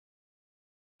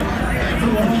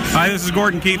Hi, this is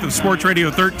Gordon Keith of Sports Radio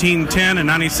 1310 and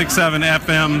 96.7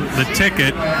 FM, The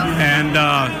Ticket, and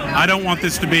I don't want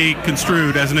this to be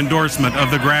construed as an endorsement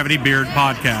of the Gravity Beard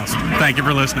podcast. Thank you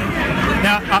for listening.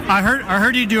 Now, I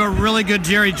heard you do a really good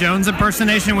Jerry Jones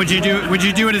impersonation. Would you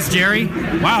do it as Jerry?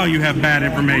 Wow, you have bad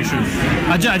information.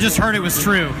 I just heard it was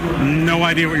true. No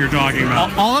idea what you're talking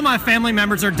about. All of my family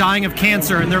members are dying of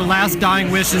cancer, and their last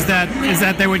dying wish is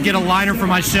that they would get a liner for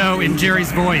my show in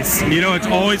Jerry's voice. You know, it's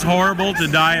always horrible to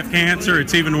die of cancer.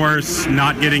 It's even worse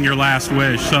not getting your last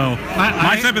wish. So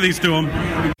my sympathies to them.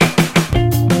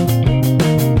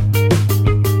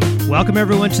 Welcome,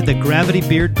 everyone, to the Gravity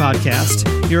Beard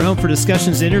Podcast, your home for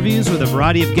discussions and interviews with a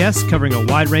variety of guests covering a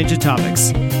wide range of topics.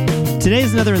 Today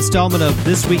is another installment of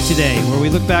This Week Today, where we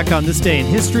look back on this day in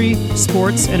history,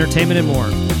 sports, entertainment, and more.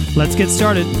 Let's get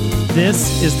started.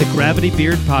 This is the Gravity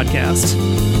Beard Podcast.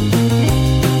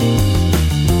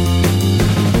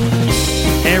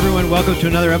 Hey, everyone. Welcome to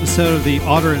another episode of the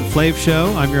Otter and Flav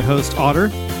Show. I'm your host, Otter.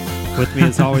 With me,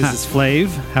 as always, is Flav.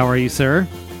 How are you, sir?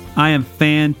 I am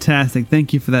fantastic.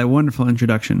 Thank you for that wonderful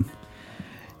introduction.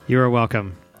 You are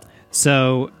welcome.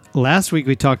 So, last week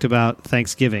we talked about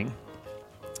Thanksgiving.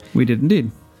 We did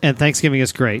indeed. And Thanksgiving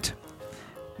is great.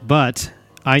 But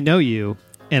I know you,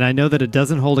 and I know that it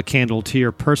doesn't hold a candle to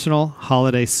your personal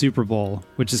holiday Super Bowl,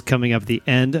 which is coming up at the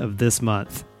end of this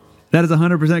month. That is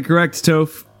 100% correct,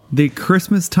 Toph. The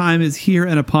Christmas time is here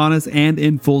and upon us and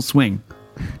in full swing.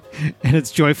 And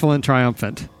it's joyful and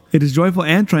triumphant. It is joyful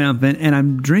and triumphant, and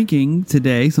I'm drinking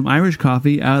today some Irish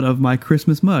coffee out of my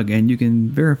Christmas mug, and you can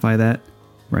verify that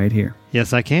right here.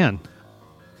 Yes, I can.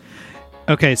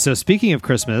 Okay, so speaking of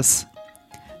Christmas,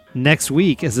 next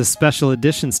week is a special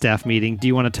edition staff meeting. Do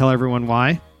you want to tell everyone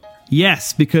why?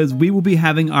 Yes, because we will be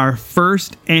having our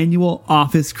first annual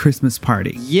office Christmas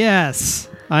party. Yes,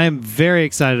 I am very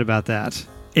excited about that.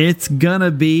 It's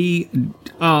gonna be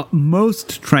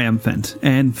most triumphant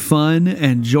and fun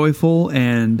and joyful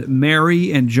and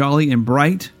merry and jolly and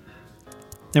bright.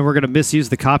 And we're going to misuse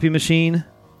the copy machine.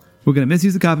 We're going to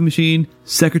misuse the copy machine.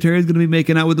 Secretary's going to be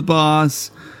making out with the boss.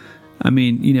 I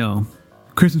mean, you know,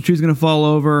 Christmas tree's going to fall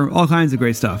over. All kinds of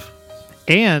great stuff.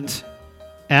 And,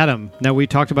 Adam, now we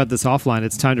talked about this offline.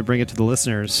 It's time to bring it to the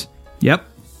listeners. Yep.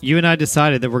 You and I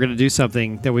decided that we're going to do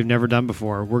something that we've never done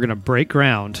before. We're going to break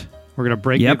ground. We're going to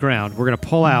break new ground. We're going to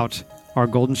pull out our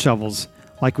golden shovels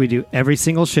like we do every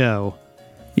single show.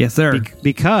 Yes, sir.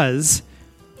 Because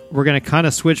we're going to kind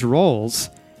of switch roles.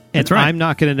 And That's right. I'm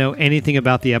not going to know anything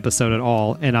about the episode at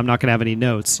all, and I'm not going to have any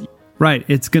notes. Right.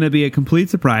 It's going to be a complete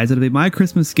surprise. It'll be my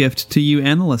Christmas gift to you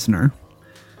and the listener.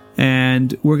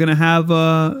 And we're going to have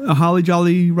a holly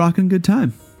jolly rockin' good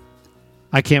time.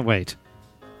 I can't wait.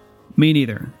 Me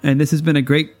neither. And this has been a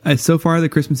great... so far, the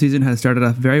Christmas season has started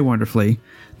off very wonderfully.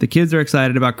 The kids are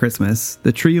excited about Christmas.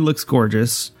 The tree looks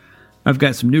gorgeous. I've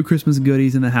got some new Christmas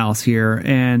goodies in the house here.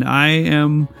 And I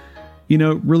am,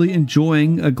 really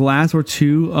enjoying a glass or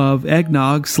two of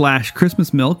eggnog /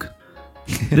 Christmas milk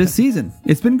this season.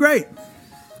 It's been great.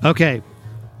 Okay.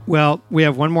 Well, we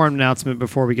have one more announcement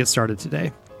before we get started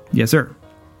today. Yes, sir.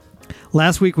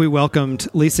 Last week, we welcomed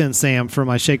Lisa and Sam from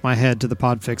I Shake My Head to the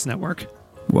Podfix Network.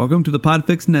 Welcome to the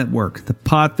Podfix Network. The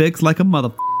Podfix like a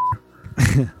mother...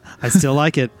 I still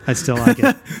like it.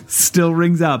 Still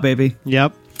rings out, baby.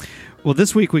 Yep. Well,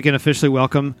 this week we can officially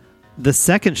welcome the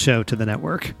second show to the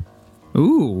network.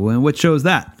 Ooh, and what show is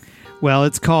that? Well,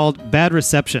 it's called Bad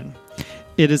Reception.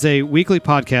 It is a weekly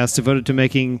podcast devoted to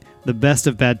making the best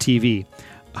of bad TV.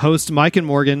 Host Mike and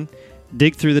Morgan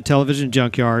dig through the television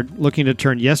junkyard, looking to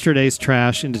turn yesterday's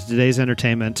trash into today's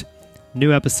entertainment.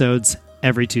 New episodes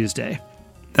every Tuesday.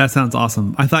 That sounds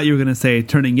awesome. I thought you were going to say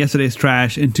turning yesterday's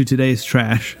trash into today's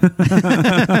trash.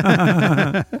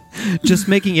 Just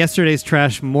making yesterday's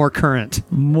trash more current.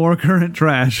 More current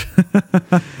trash.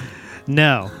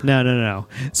 No.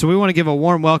 So we want to give a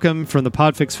warm welcome from the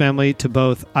Podfix family to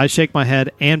both I Shake My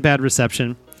Head and Bad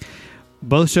Reception.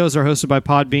 Both shows are hosted by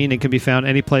Podbean and can be found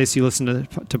any place you listen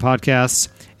to podcasts.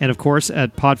 And of course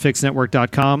at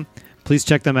podfixnetwork.com. Please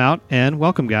check them out and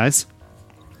welcome, guys.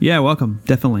 Yeah, welcome.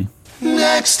 Definitely.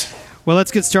 Next. Well, let's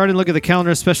get started and look at the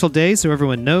calendar of special days so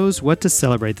everyone knows what to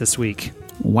celebrate this week.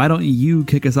 Why don't you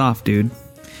kick us off, dude?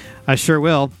 I sure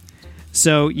will.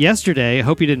 So yesterday, I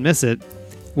hope you didn't miss it,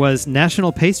 was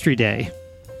National Pastry Day.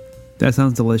 That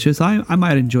sounds delicious. I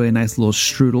might enjoy a nice little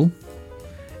strudel.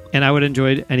 And I would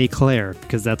enjoy an eclair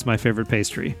because that's my favorite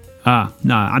pastry. Nah,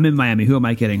 I'm in Miami. Who am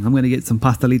I kidding? I'm going to get some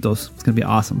pastelitos. It's going to be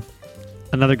awesome.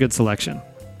 Another good selection.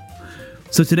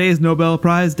 So today is Nobel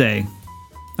Prize Day.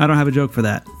 I don't have a joke for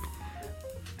that.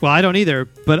 Well, I don't either,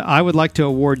 but I would like to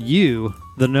award you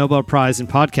the Nobel Prize in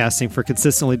podcasting for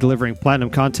consistently delivering platinum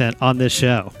content on this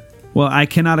show. Well, I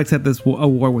cannot accept this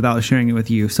award without sharing it with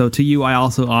you. So to you, I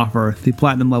also offer the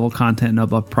platinum level content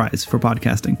Nobel Prize for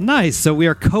podcasting. Nice. So we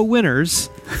are co-winners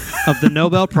of the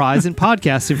Nobel Prize in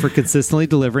podcasting for consistently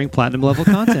delivering platinum level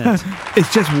content.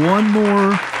 It's just one more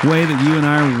way that you and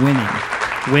I are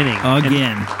winning.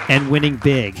 Again. And winning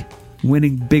big.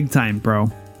 Winning big time,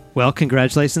 bro. Well,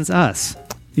 congratulations us.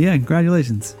 Yeah,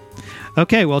 congratulations.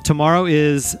 Okay, well, tomorrow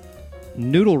is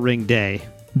Noodle Ring Day.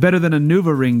 Better than a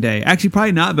Nuva Ring Day. Actually,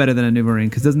 probably not better than a Nuva Ring,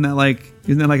 because isn't that like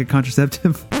a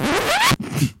contraceptive?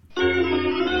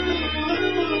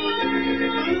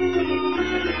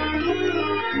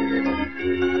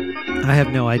 I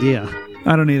have no idea.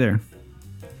 I don't either.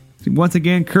 Once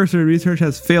again, cursory research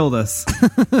has failed us.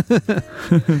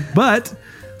 But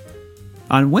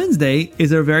on Wednesday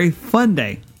is a very fun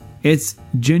day. It's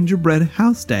Gingerbread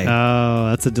House Day. Oh,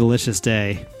 that's a delicious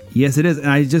day. Yes, it is. And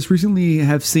I just recently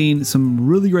have seen some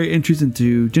really great entries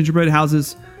into gingerbread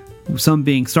houses, some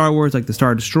being Star Wars, like the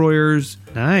Star Destroyers.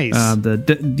 Nice. The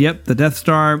Death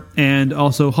Star, and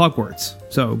also Hogwarts.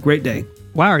 So, great day.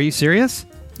 Wow, are you serious?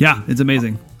 Yeah, it's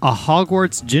amazing. A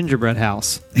Hogwarts gingerbread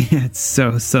house. Yeah, it's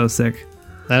so sick.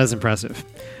 That is impressive.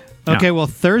 Okay, Yeah. well,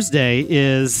 Thursday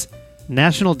is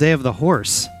National Day of the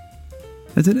Horse.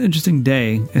 It's an interesting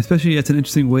day, especially it's an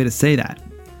interesting way to say that.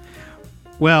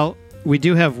 Well, we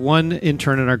do have one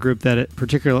intern in our group that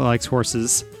particularly likes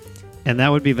horses, and that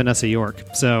would be Vanessa York.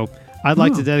 So I'd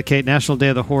like to dedicate National Day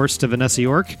of the Horse to Vanessa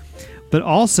York, but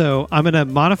also I'm going to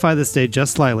modify this day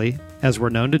just slightly, as we're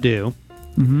known to do.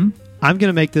 Mm-hmm. I'm going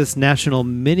to make this National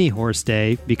Mini Horse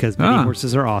Day because mini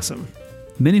horses are awesome.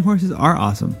 Mini horses are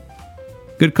awesome.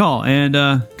 Good call.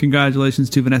 And congratulations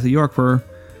to Vanessa York for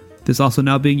this also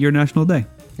now being your national day.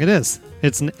 It is.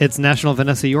 It's National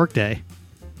Vanessa York Day.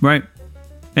 Right.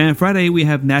 And Friday we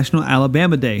have National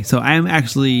Alabama Day. So I am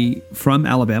actually from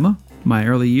Alabama, my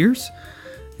early years.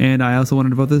 And I also wanted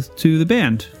to vote this to the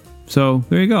band. So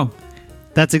there you go.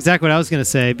 That's exactly what I was going to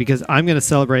say, because I'm going to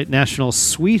celebrate National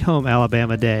Sweet Home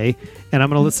Alabama Day, and I'm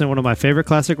going to listen to one of my favorite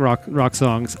classic rock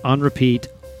songs on repeat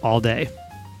all day.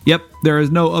 Yep, there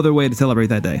is no other way to celebrate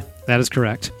that day. That is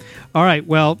correct. All right,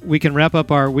 well, we can wrap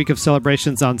up our week of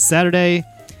celebrations on Saturday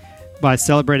by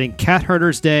celebrating Cat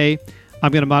Herders Day.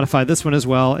 I'm going to modify this one as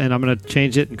well, and I'm going to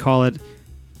change it and call it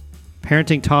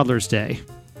Parenting Toddlers Day.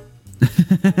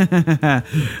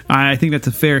 I think that's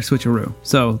a fair switcheroo.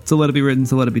 So let it be written,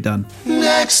 so let it be done.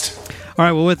 Next. All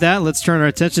right, well, with that, let's turn our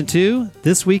attention to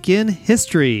This Week in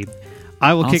History.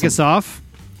 I will kick us off.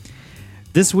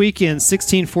 This week in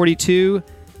 1642,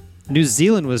 New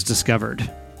Zealand was discovered.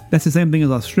 That's the same thing as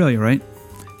Australia, right?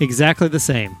 Exactly the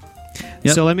same.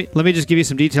 Yep. So let me just give you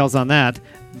some details on that.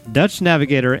 Dutch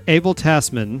navigator Abel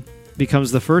Tasman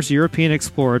becomes the first European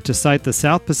explorer to sight the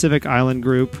South Pacific island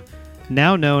group,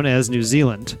 now known as New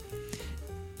Zealand.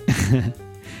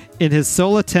 In his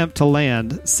sole attempt to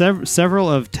land, several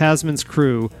of Tasman's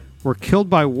crew were killed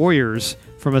by warriors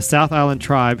from a South Island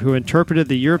tribe who interpreted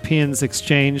the Europeans'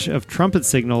 exchange of trumpet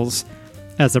signals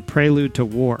as a prelude to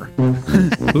war.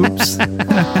 Oops.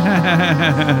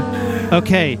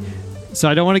 Okay, so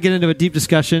I don't want to get into a deep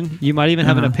discussion. You might even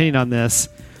have an opinion on this.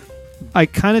 I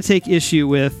kind of take issue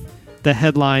with the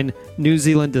headline, New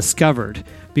Zealand discovered,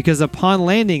 because upon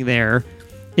landing there,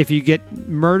 if you get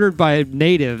murdered by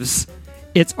natives,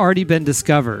 it's already been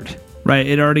discovered. Right,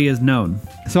 it already is known.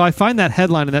 So I find that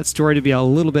headline and that story to be a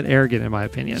little bit arrogant, in my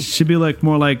opinion. Should be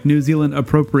more like New Zealand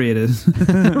appropriated.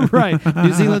 Right.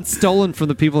 New Zealand stolen from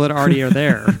the people that already are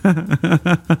there.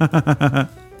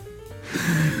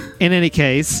 In any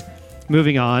case,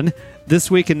 moving on,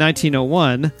 this week in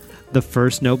 1901, the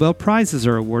first Nobel Prizes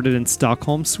are awarded in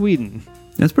Stockholm, Sweden.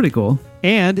 That's pretty cool.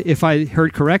 And if I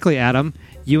heard correctly, Adam,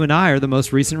 you and I are the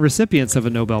most recent recipients of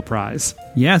a Nobel Prize.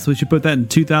 Yes, we should put that in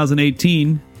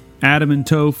 2018. Adam and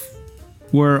Toph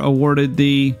were awarded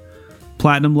the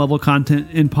platinum level content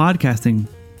in podcasting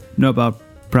Nobel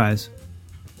Prize.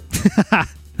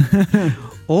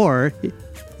 Or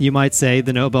you might say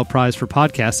the Nobel Prize for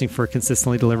podcasting for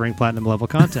consistently delivering platinum level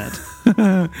content.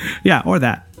 Yeah, or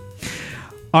that.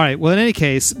 All right, well, in any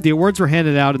case, the awards were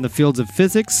handed out in the fields of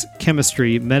physics,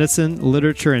 chemistry, medicine,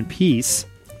 literature, and peace.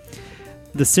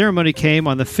 The ceremony came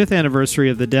on the 5th anniversary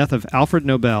of the death of Alfred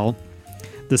Nobel,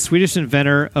 the Swedish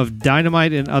inventor of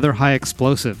dynamite and other high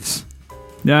explosives.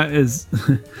 That is...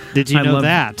 Did you know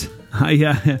that?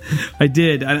 Yeah, I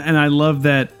did. And I love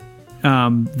that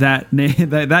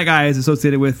that guy is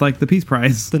associated with the Peace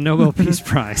Prize. The Nobel Peace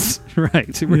Prize,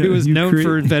 right. He was known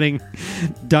for inventing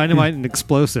dynamite and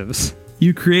explosives.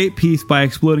 You create peace by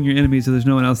exploding your enemies so there's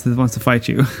no one else that wants to fight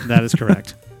you. That is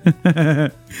correct.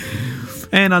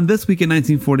 And on this week in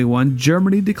 1941,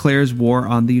 Germany declares war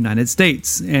on the United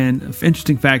States. And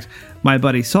interesting fact, my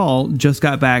buddy Saul just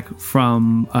got back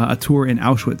from a tour in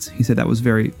Auschwitz. He said that was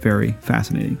very, very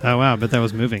fascinating. Oh, wow. But that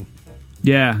was moving.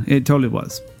 Yeah, it totally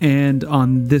was. And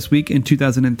on this week in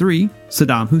 2003,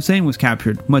 Saddam Hussein was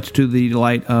captured, much to the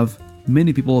delight of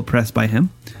many people oppressed by him.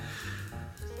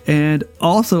 And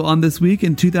also on this week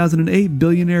in 2008,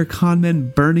 billionaire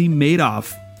conman Bernie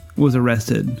Madoff was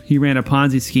arrested. He ran a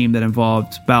Ponzi scheme that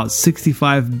involved about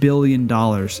 $65 billion,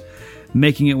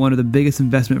 making it one of the biggest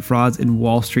investment frauds in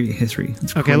Wall Street history.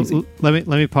 It's crazy. Okay, let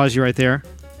me pause you right there.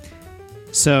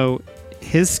 So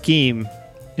his scheme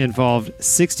involved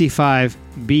 $65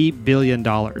 billion.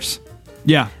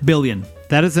 Yeah, billion.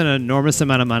 That is an enormous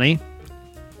amount of money.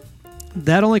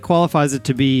 That only qualifies it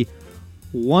to be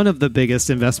one of the biggest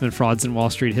investment frauds in Wall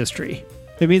Street history.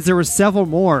 It means there were several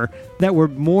more that were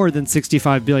more than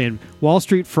 65 billion. Wall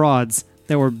Street frauds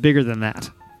that were bigger than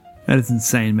that. That is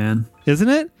insane, man. Isn't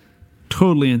it?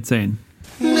 Totally insane.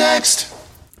 Next.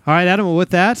 All right, Adam, well,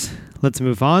 with that, let's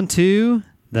move on to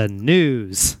the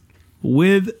news.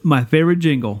 With my favorite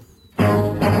jingle. All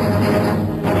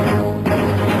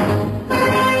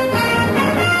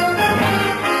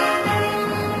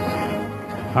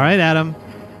right, Adam.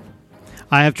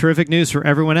 I have terrific news for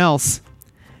everyone else,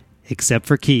 except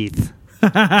for Keith.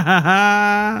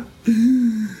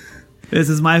 This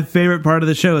is my favorite part of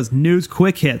the show, is News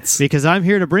Quick Hits. Because I'm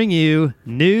here to bring you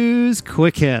News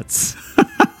Quick Hits.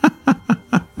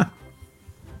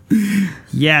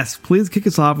 Yes, please kick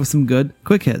us off with some good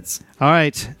quick hits. All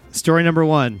right, story number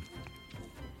 1.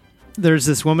 There's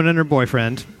this woman and her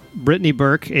boyfriend, Brittany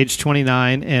Burke, age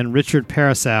 29, and Richard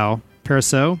Parasow,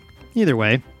 either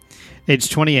way, age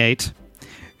 28,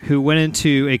 who went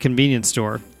into a convenience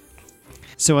store.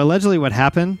 So allegedly what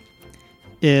happened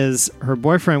is her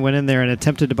boyfriend went in there and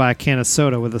attempted to buy a can of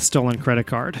soda with a stolen credit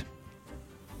card.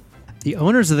 The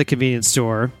owners of the convenience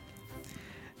store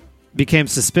became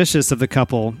suspicious of the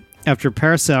couple after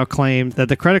Parasow claimed that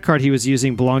the credit card he was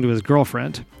using belonged to his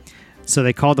girlfriend. So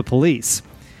they called the police.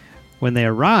 When they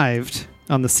arrived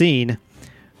on the scene,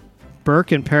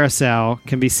 Burke and Parasow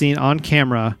can be seen on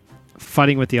camera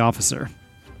fighting with the officer.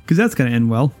 Because that's going to end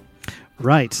well.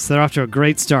 Right, so they're off to a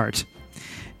great start.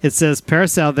 It says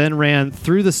Parasow then ran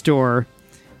through the store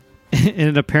in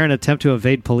an apparent attempt to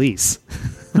evade police.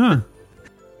 Huh.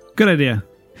 Good idea.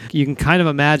 You can kind of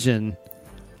imagine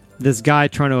this guy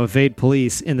trying to evade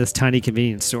police in this tiny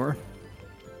convenience store.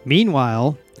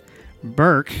 Meanwhile,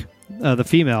 Burke, the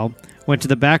female, went to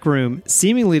the back room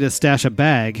seemingly to stash a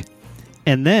bag,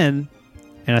 and then,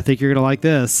 and I think you're going to like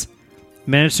this,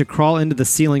 managed to crawl into the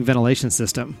ceiling ventilation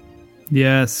system.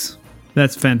 Yes,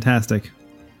 that's fantastic.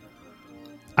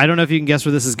 I don't know if you can guess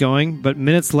where this is going, but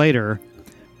minutes later,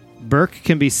 Burke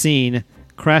can be seen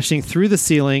crashing through the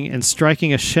ceiling and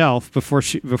striking a shelf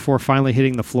before finally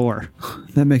hitting the floor.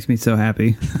 That makes me so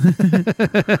happy.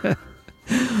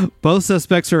 Both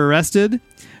suspects are arrested.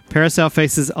 Parasow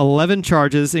faces 11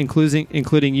 charges,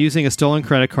 including using a stolen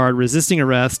credit card, resisting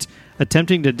arrest,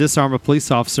 attempting to disarm a police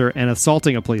officer, and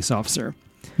assaulting a police officer.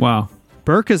 Wow.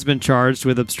 Burke has been charged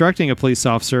with obstructing a police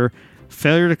officer,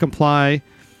 failure to comply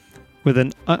with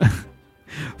an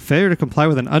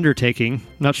undertaking.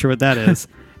 Not sure what that is.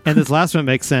 And this last one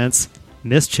makes sense.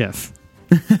 Mischief.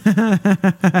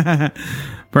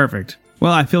 Perfect.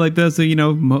 Well, I feel like that's a,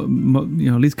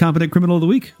 least competent criminal of the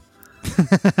week.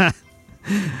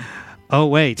 Oh,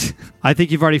 wait. I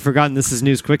think you've already forgotten this is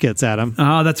News Quick Hits, Adam.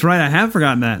 Oh, that's right. I have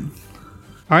forgotten that.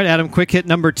 All right, Adam, quick hit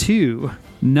number 2.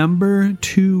 Number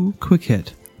 2 quick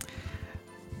hit.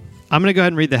 I'm going to go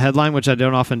ahead and read the headline, which I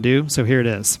don't often do, so here it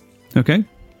is. Okay.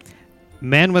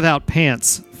 Man without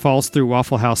pants falls through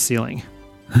Waffle House ceiling.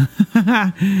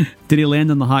 Did he land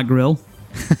on the hot grill?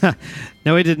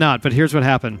 No, he did not, but here's what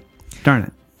happened. Darn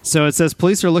it. So it says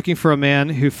police are looking for a man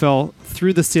who fell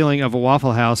through the ceiling of a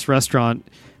Waffle House restaurant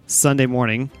Sunday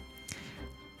morning.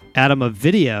 Adam, a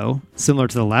video, similar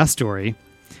to the last story,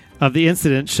 of the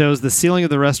incident shows the ceiling of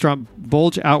the restaurant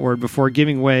bulge outward before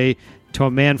giving way to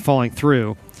a man falling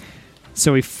through.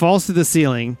 So he falls through the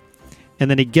ceiling, and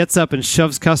then he gets up and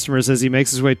shoves customers as he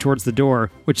makes his way towards the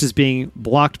door, which is being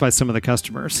blocked by some of the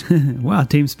customers. Wow,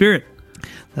 team spirit.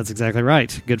 That's exactly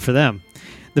right. Good for them.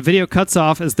 The video cuts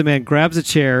off as the man grabs a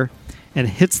chair and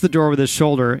hits the door with his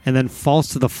shoulder and then falls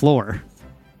to the floor.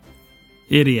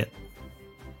 Idiot.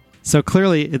 So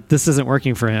clearly, this isn't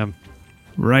working for him.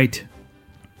 Right.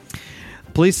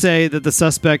 Police say that the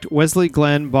suspect, Wesley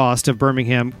Glenn Bost of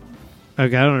Birmingham,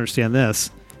 okay, I don't understand this.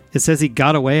 It says he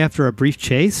got away after a brief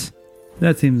chase?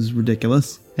 That seems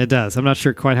ridiculous. It does. I'm not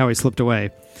sure quite how he slipped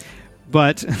away.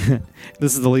 But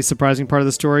this is the least surprising part of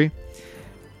the story.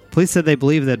 Police said they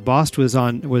believe that Bost was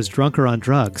drunk or on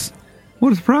drugs.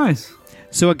 What a surprise.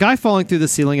 So a guy falling through the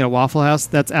ceiling at a Waffle House,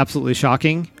 that's absolutely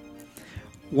shocking.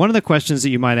 One of the questions that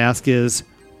you might ask is,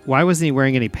 why wasn't he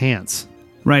wearing any pants?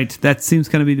 Right. That seems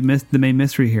kind of be the main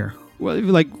mystery here. Well,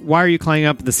 like, why are you climbing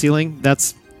up the ceiling?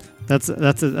 That's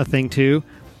a thing too.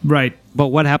 Right. But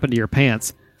what happened to your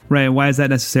pants? Right. Why is that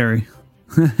necessary?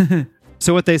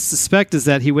 So what they suspect is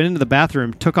that he went into the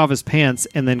bathroom, took off his pants,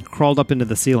 and then crawled up into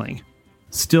the ceiling.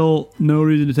 Still no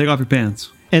reason to take off your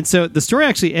pants. And so the story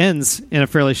actually ends in a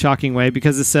fairly shocking way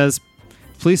because it says,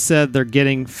 police said they're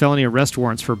getting felony arrest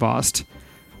warrants for Bost.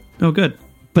 Oh, good.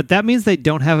 But that means they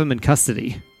don't have him in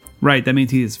custody. Right. That means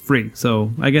he is free.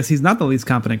 So I guess he's not the least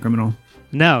competent criminal.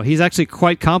 No, he's actually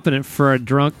quite competent for a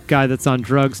drunk guy that's on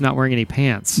drugs not wearing any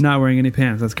pants. Not wearing any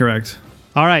pants. That's correct.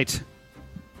 All right.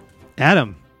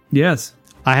 Adam. Yes.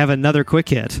 I have another quick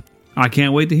hit. I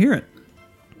can't wait to hear it.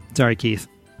 Sorry, Keith.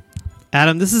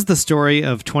 Adam, this is the story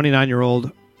of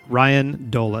 29-year-old Ryan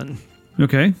Dolan.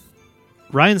 Okay.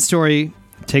 Ryan's story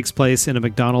takes place in a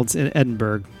McDonald's in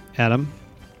Edinburgh, Adam.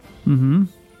 Mm-hmm.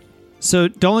 So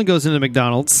Dolan goes into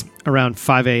McDonald's around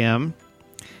 5 a.m.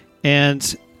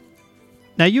 And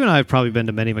now you and I have probably been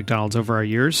to many McDonald's over our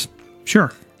years.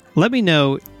 Sure. Let me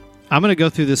know. I'm going to go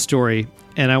through this story,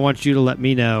 and I want you to let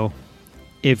me know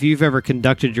if you've ever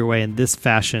conducted your way in this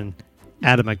fashion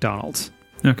at a McDonald's.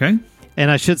 Okay. And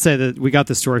I should say that we got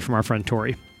this story from our friend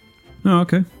Tori. Oh,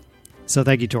 okay. So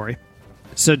thank you, Tori.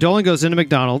 So Dolan goes into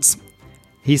McDonald's.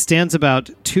 He stands about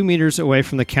 2 meters away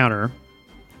from the counter.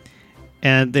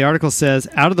 And the article says,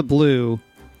 out of the blue,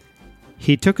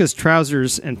 he took his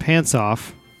trousers and pants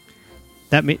off.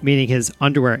 That meaning his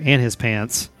underwear and his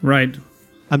pants. Right.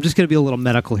 I'm just going to be a little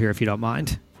medical here if you don't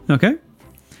mind. Okay.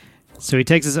 So he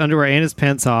takes his underwear and his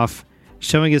pants off,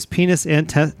 showing his penis and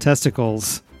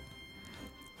testicles,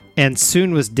 and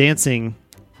soon was dancing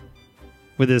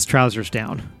with his trousers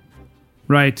down.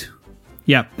 Right.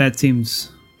 Yeah, that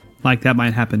seems like that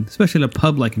might happen, especially in a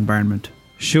pub-like environment.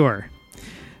 Sure.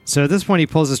 So at this point, he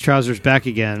pulls his trousers back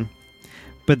again,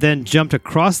 but then jumped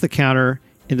across the counter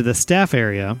into the staff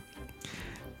area.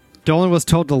 Dolan was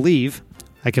told to leave,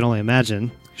 I can only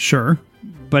imagine. Sure.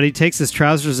 But he takes his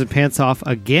trousers and pants off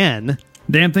again.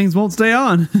 Damn things won't stay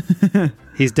on.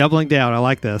 He's doubling down. I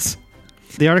like this.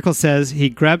 The article says he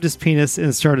grabbed his penis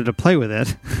and started to play with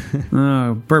it.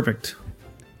 Oh, perfect.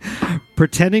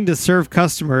 Pretending to serve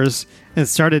customers and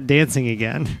started dancing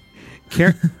again.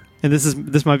 And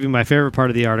this might be my favorite part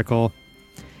of the article.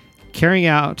 Carrying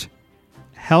out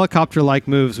helicopter-like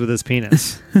moves with his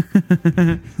penis.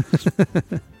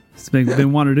 It's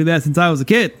been wanting to do that since I was a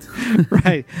kid.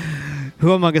 Right.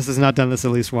 Who among us has not done this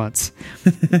at least once?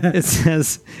 It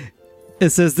says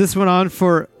this went on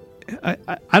for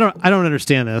I don't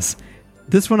understand this.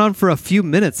 This went on for a few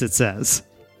minutes, it says.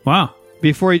 Wow.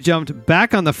 Before he jumped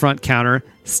back on the front counter,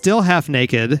 still half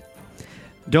naked.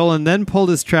 Dolan then pulled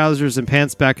his trousers and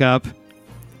pants back up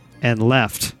and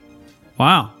left.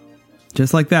 Wow.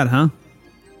 Just like that, huh?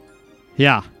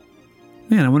 Yeah.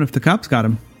 Man, I wonder if the cops got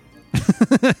him.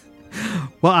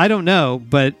 Well, I don't know,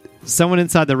 but someone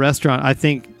inside the restaurant, I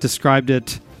think, described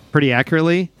it pretty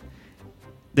accurately.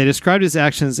 They described his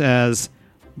actions as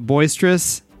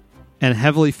boisterous and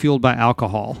heavily fueled by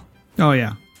alcohol. Oh,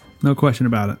 yeah. No question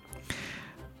about it.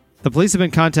 The police have been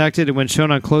contacted, and when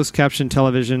shown on closed caption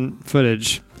television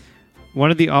footage, one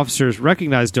of the officers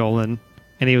recognized Dolan,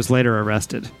 and he was later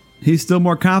arrested. He's still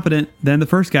more competent than the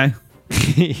first guy.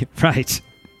 Right.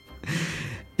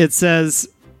 It says,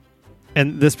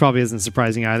 and this probably isn't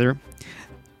surprising either,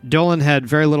 Dolan had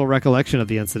very little recollection of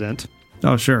the incident.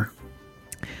 Oh, sure.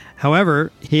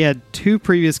 However, he had 2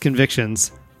 previous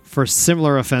convictions for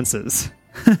similar offenses.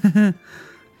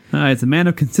 It's a man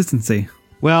of consistency.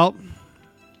 Well,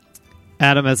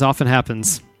 Adam, as often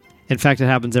happens, in fact, it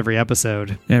happens every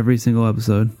episode. Every single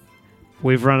episode.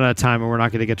 We've run out of time, and we're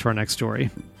not going to get to our next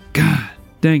story. God,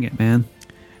 dang it, man.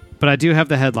 But I do have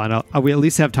the headline. We at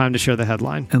least have time to share the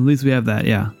headline. At least we have that,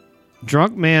 yeah.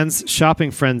 Drunk man's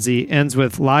shopping frenzy ends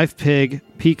with live pig,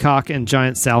 peacock, and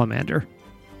giant salamander.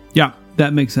 Yeah,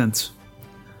 that makes sense.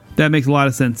 That makes a lot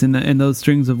of sense in those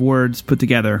strings of words put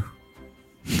together.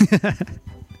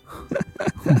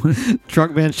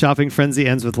 Drunk man's shopping frenzy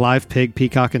ends with live pig,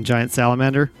 peacock, and giant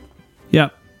salamander. Yeah,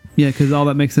 because all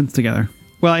that makes sense together.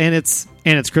 Well, and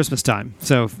it's Christmas time,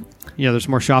 so there's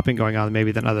more shopping going on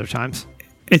maybe than other times.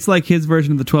 It's like his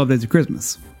version of the 12 Days of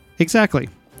Christmas. Exactly.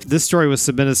 This story was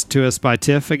submitted to us by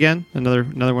Tiff again. Another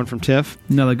one from Tiff.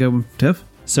 Another good one from Tiff.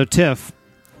 So Tiff,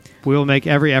 we will make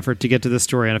every effort to get to this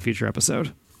story on a future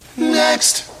episode.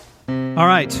 Next. All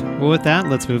right. Well, with that,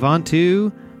 let's move on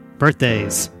to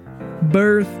birthdays.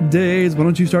 Birthdays. Why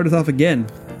don't you start us off again?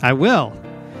 I will.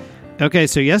 Okay,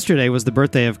 so yesterday was the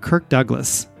birthday of Kirk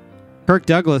Douglas. Kirk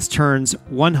Douglas turns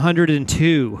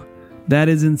 102. That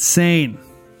is insane.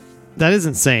 That is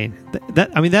insane.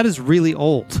 That is really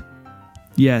old.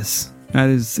 Yes, that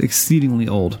is exceedingly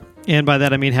old. And by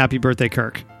that I mean happy birthday,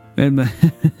 Kirk. And, all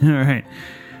right.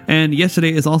 And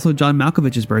yesterday is also John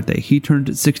Malkovich's birthday. He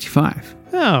turned 65.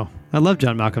 Oh, I love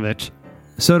John Malkovich.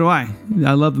 So do I.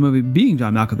 I love the movie Being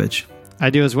John Malkovich. I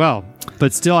do as well.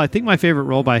 But still, I think my favorite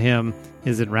role by him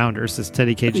is in Rounders, as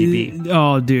Teddy KGB.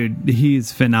 Oh, dude,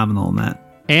 he's phenomenal in that.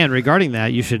 And regarding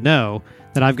that, you should know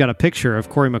that I've got a picture of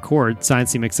Corey McCord,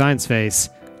 Sciencey McScience face,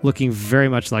 looking very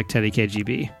much like Teddy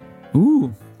KGB.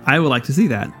 Ooh, I would like to see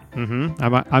that. Mm-hmm.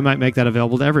 I might make that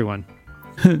available to everyone.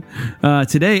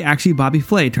 Today, actually, Bobby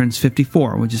Flay turns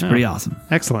 54, which is pretty awesome.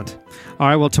 Excellent. All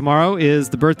right, well, tomorrow is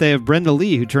the birthday of Brenda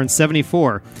Lee, who turns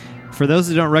 74. For those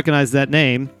who don't recognize that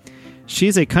name,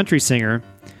 she's a country singer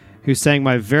who sang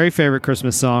my very favorite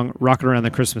Christmas song, Rockin' Around the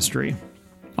Christmas Tree.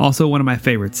 Also one of my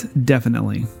favorites,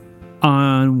 definitely.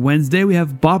 On Wednesday, we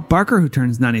have Bob Barker, who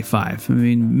turns 95. I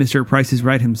mean, Mr. Price is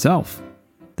Right himself.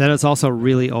 That is also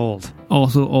really old.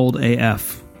 Also old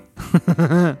AF.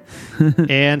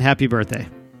 And happy birthday.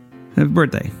 Happy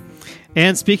birthday.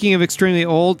 And speaking of extremely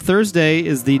old, Thursday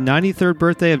is the 93rd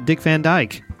birthday of Dick Van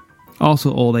Dyke.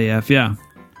 Also old AF, yeah.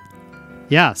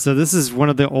 Yeah, so this is one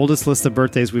of the oldest lists of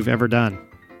birthdays we've ever done.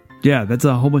 Yeah, that's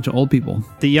a whole bunch of old people.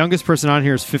 The youngest person on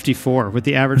here is 54, with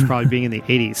the average probably being in the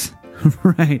 80s.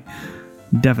 Right.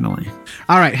 Definitely.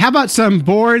 All right, how about some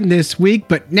born this week,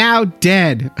 but now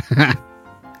dead?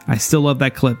 I still love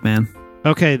that clip, man.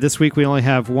 Okay, this week we only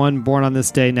have one born on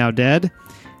this day, now dead.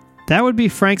 That would be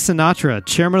Frank Sinatra,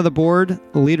 chairman of the board,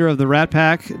 leader of the Rat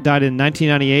Pack, died in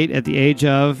 1998 at the age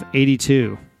of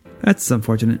 82. That's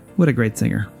unfortunate. What a great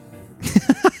singer.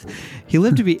 He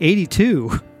lived to be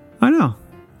 82. I know.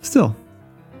 Still.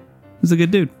 He's a good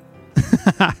dude.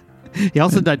 He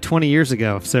also died 20 years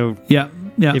ago, so yeah.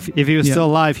 if he was still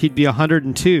alive, he'd be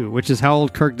 102, which is how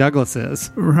old Kirk Douglas is.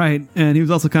 Right, and he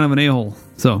was also kind of an a-hole,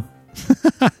 so.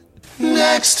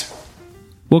 Next.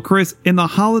 Well, Chris, in the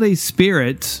holiday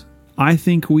spirit, I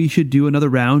think we should do another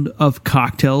round of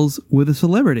cocktails with a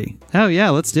celebrity. Oh, yeah,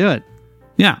 let's do it.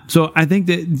 Yeah, so I think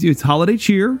that it's holiday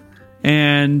cheer,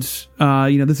 and,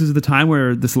 this is the time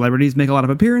where the celebrities make a lot of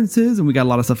appearances, and we got a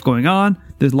lot of stuff going on.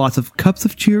 There's lots of cups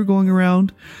of cheer going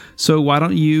around. So why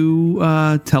don't you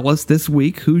tell us this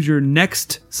week who's your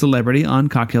next celebrity on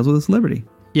Cocktails with a Celebrity?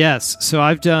 Yes, so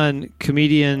I've done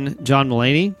comedian John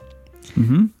Mulaney.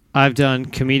 Mm-hmm. I've done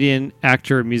comedian,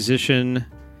 actor, musician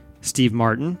Steve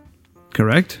Martin.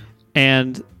 Correct.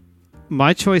 And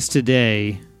my choice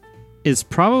today is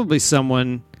probably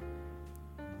someone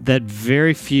that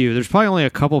there's probably only a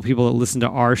couple of people that listen to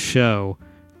our show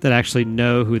that actually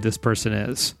know who this person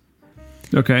is.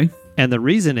 Okay. And the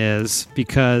reason is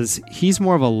because he's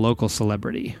more of a local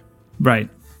celebrity. Right.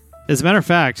 As a matter of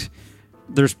fact,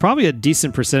 there's probably a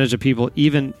decent percentage of people,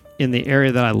 even in the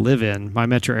area that I live in, my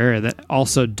metro area, that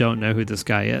also don't know who this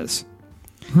guy is.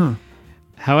 Huh.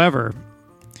 However,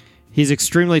 he's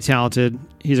extremely talented.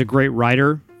 He's a great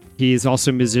writer. He's also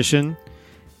a musician.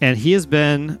 And he has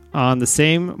been on the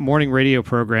same morning radio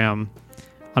program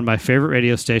on my favorite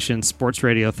radio station, Sports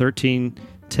Radio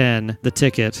 1310, The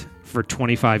Ticket, for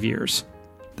 25 years.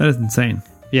 That is insane.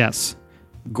 Yes.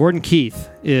 Gordon Keith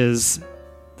is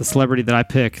the celebrity that I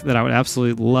pick that I would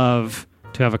absolutely love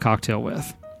to have a cocktail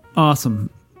with. Awesome.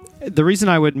 The reason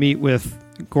I would meet with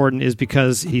Gordon is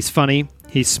because he's funny,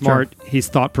 he's smart, he's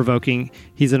thought-provoking,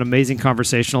 he's an amazing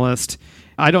conversationalist.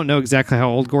 I don't know exactly how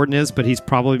old Gordon is, but he's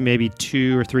probably maybe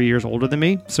 2 or 3 years older than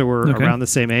me, so we're around the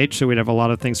same age, so we'd have a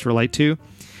lot of things to relate to.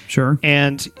 Sure.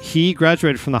 And he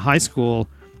graduated from the high school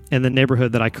in the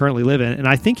neighborhood that I currently live in, and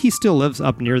I think he still lives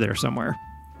up near there somewhere.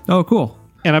 Oh, cool.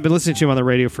 And I've been listening to him on the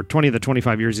radio for 20 of the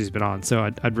 25 years he's been on, so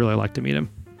I'd really like to meet him.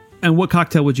 And what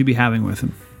cocktail would you be having with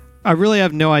him? I really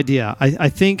have no idea. I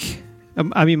think,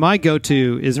 my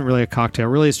go-to isn't really a cocktail.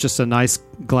 Really, it's just a nice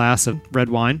glass of red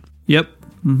wine. Yep.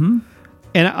 Mm-hmm.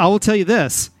 And I will tell you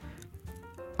this.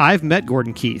 I've met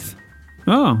Gordon Keith.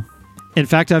 Oh. In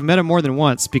fact, I've met him more than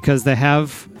once because they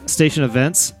have station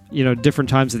events, different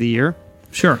times of the year.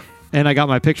 Sure. And I got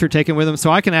my picture taken with him.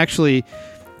 So I can actually,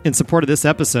 in support of this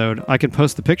episode, I can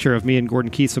post the picture of me and Gordon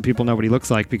Keith so people know what he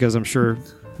looks like, because I'm sure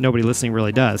nobody listening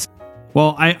really does.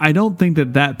 Well, I don't think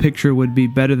that picture would be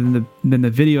better than the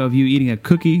video of you eating a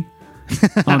cookie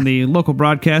on the local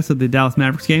broadcast of the Dallas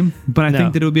Mavericks game, but I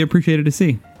think that it would be appreciated to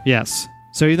see. Yes.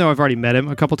 So even though I've already met him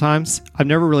a couple times, I've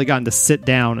never really gotten to sit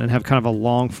down and have kind of a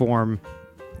long-form,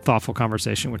 thoughtful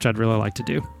conversation, which I'd really like to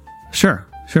do. Sure.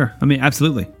 I mean,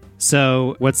 absolutely.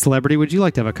 So what celebrity would you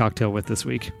like to have a cocktail with this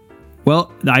week?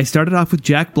 Well, I started off with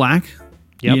Jack Black.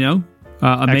 Yep. You know,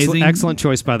 amazing. Excellent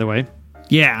choice, by the way.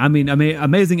 Yeah, I mean,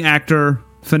 amazing actor,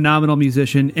 phenomenal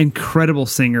musician, incredible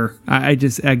singer. I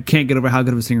can't get over how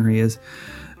good of a singer he is.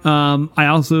 I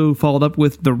also followed up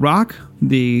with The Rock,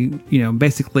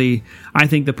 basically, I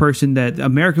think the person that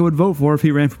America would vote for if he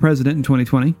ran for president in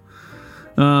 2020.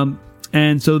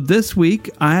 And so this week,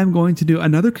 I am going to do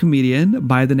another comedian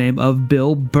by the name of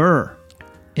Bill Burr.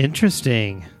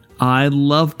 Interesting. I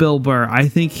love Bill Burr. I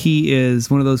think he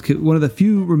is one of the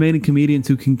few remaining comedians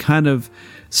who can kind of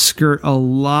skirt a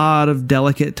lot of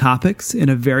delicate topics in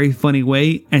a very funny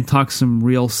way and talk some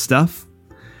real stuff.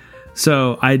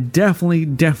 So I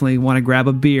definitely want to grab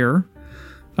a beer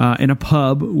in a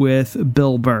pub with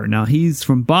Bill Burr. Now, he's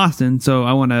from Boston, so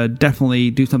I want to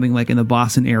definitely do something like in the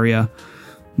Boston area,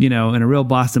 in a real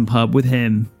Boston pub with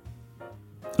him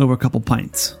over a couple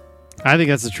pints. I think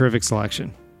that's a terrific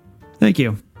selection. Thank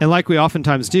you. And like we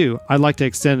oftentimes do, I'd like to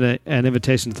extend an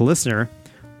invitation to the listener.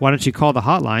 Why don't you call the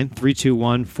hotline,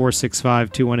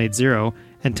 321-465-2180,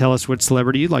 and tell us which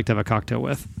celebrity you'd like to have a cocktail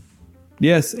with.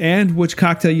 Yes, and which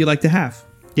cocktail you'd like to have.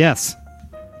 Yes,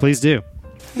 please do.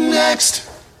 Next.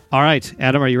 All right,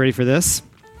 Adam, are you ready for this?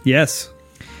 Yes.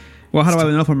 Well, how do I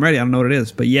know if I'm ready? I don't know what it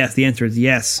is, but yes, the answer is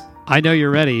yes. I know you're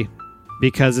ready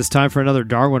because it's time for another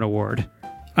Darwin Award.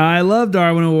 I love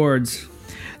Darwin Awards.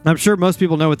 I'm sure most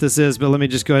people know what this is, but let me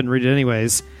just go ahead and read it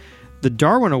anyways. The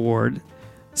Darwin Award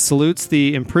salutes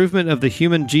the improvement of the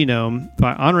human genome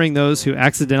by honoring those who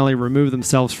accidentally remove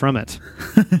themselves from it.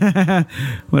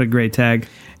 What a great tag.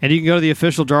 And you can go to the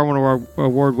official Darwin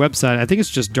Award website. I think it's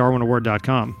just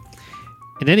darwinaward.com.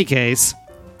 In any case,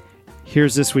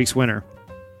 here's this week's winner.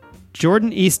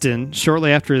 Jordan Easton,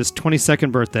 shortly after his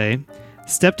 22nd birthday,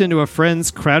 stepped into a friend's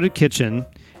crowded kitchen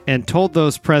and told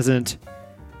those present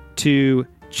to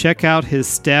check out his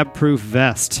stab-proof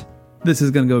vest. This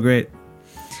is going to go great.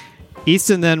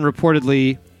 Easton then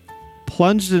reportedly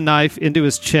plunged a knife into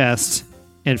his chest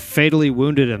and fatally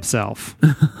wounded himself.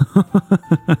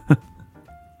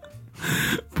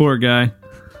 Poor guy.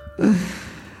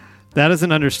 That is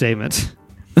an understatement.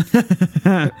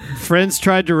 Friends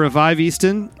tried to revive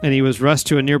Easton, and he was rushed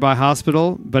to a nearby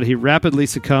hospital, but he rapidly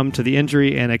succumbed to the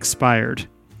injury and expired.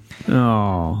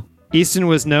 Oh. Easton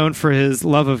was known for his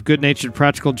love of good-natured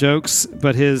practical jokes,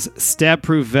 but his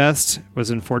stab-proof vest was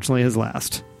unfortunately his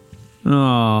last.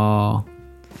 Oh.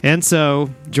 And so,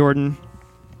 Jordan,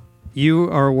 you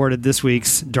are awarded this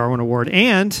week's Darwin Award,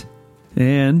 and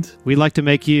we'd like to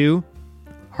make you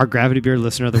our Gravity Beard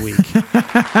Listener of the Week. Such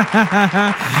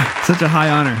a high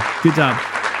honor. Good job.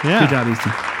 Yeah. Good job,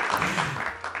 Easton.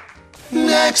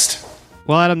 Next.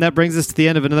 Well, Adam, that brings us to the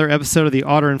end of another episode of the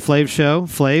Otter and Flav Show.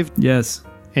 Flav? Yes.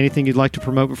 Anything you'd like to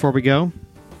promote before we go?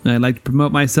 I'd like to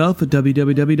promote myself at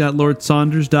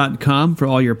www.lordsaunders.com for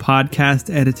all your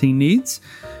podcast editing needs.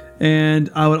 And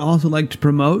I would also like to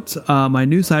promote my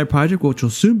new side project, which will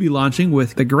soon be launching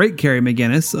with the great Carrie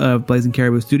McGinnis of Blazing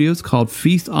Caribou Studios, called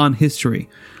Feast on History.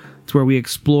 It's where we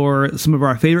explore some of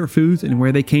our favorite foods and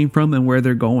where they came from and where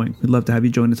they're going. We'd love to have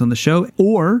you join us on the show.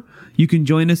 Or you can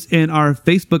join us in our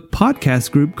Facebook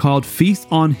podcast group called Feast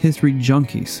on History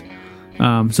Junkies.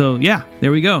 So yeah,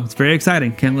 there we go. It's very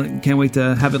exciting. Can't wait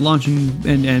to have it launch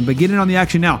but get in on the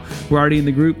action now. We're already in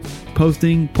the group,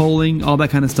 posting, polling, all that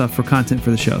kind of stuff for content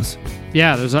for the shows.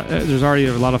 Yeah, there's already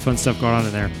a lot of fun stuff going on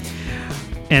in there.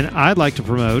 And I'd like to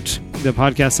promote the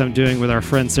podcast I'm doing with our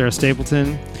friend Sarah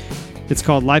Stapleton. It's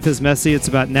called Life is Messy. It's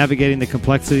about navigating the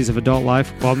complexities of adult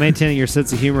life while maintaining your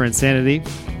sense of humor and sanity.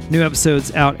 New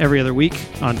episodes out every other week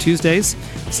on Tuesdays.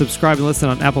 Subscribe and listen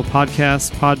on Apple Podcasts,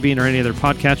 Podbean, or any other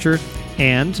podcatcher.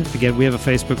 And, again, we have a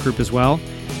Facebook group as well.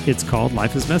 It's called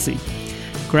Life is Messy.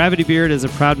 Gravity Beard is a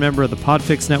proud member of the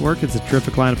Podfix Network. It's a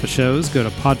terrific lineup of shows. Go to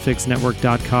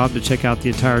podfixnetwork.com to check out the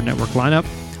entire network lineup,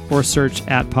 or search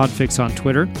at Podfix on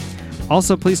Twitter.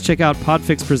 Also, please check out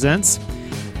Podfix Presents.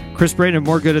 Chris Brayton of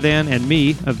More Good Than and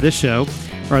me of this show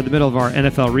are in the middle of our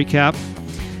NFL recap.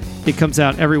 It comes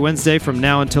out every Wednesday from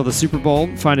now until the Super Bowl.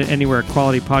 Find it anywhere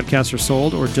quality podcasts are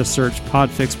sold, or just search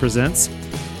Podfix Presents.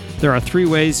 There are 3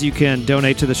 ways you can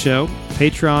donate to the show: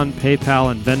 Patreon,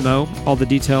 PayPal, and Venmo. All the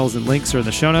details and links are in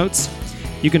the show notes.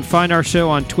 You can find our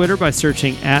show on Twitter by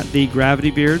searching at The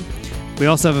Gravity Beard. We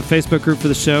also have a Facebook group for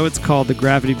the show. It's called The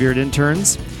Gravity Beard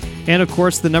Interns. And, of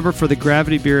course, the number for the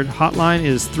Gravity Beard hotline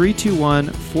is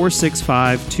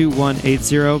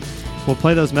 321-465-2180. We'll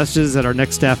play those messages at our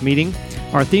next staff meeting.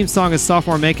 Our theme song is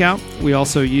Sophomore Makeout. We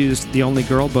also used The Only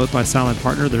Girl, both by Silent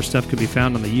Partner. Their stuff can be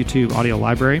found on the YouTube audio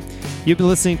library. You've been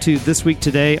listening to This Week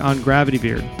Today on Gravity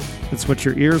Beard. That's what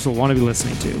your ears will want to be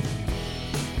listening to.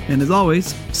 And as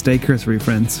always, stay cursory,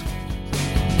 friends.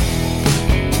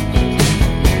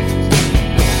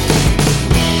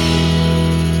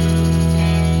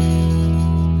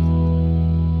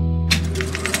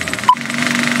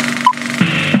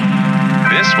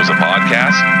 This was a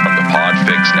podcast from the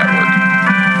Podfix Network.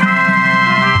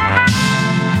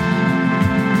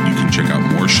 You can check out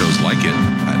more shows like it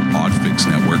at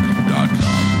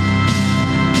podfixnetwork.com.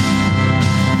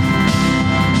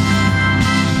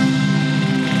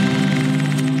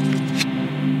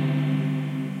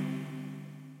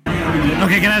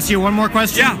 Okay, can I ask you one more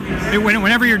question? Yeah.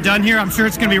 Whenever you're done here, I'm sure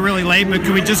it's going to be really late, but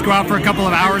could we just go out for a couple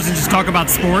of hours and just talk about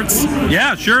sports?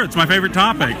 Yeah, sure. It's my favorite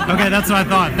topic. Okay, that's what I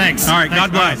thought. Thanks. All right, Thanks,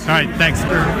 God bless. All right,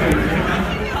 thanks.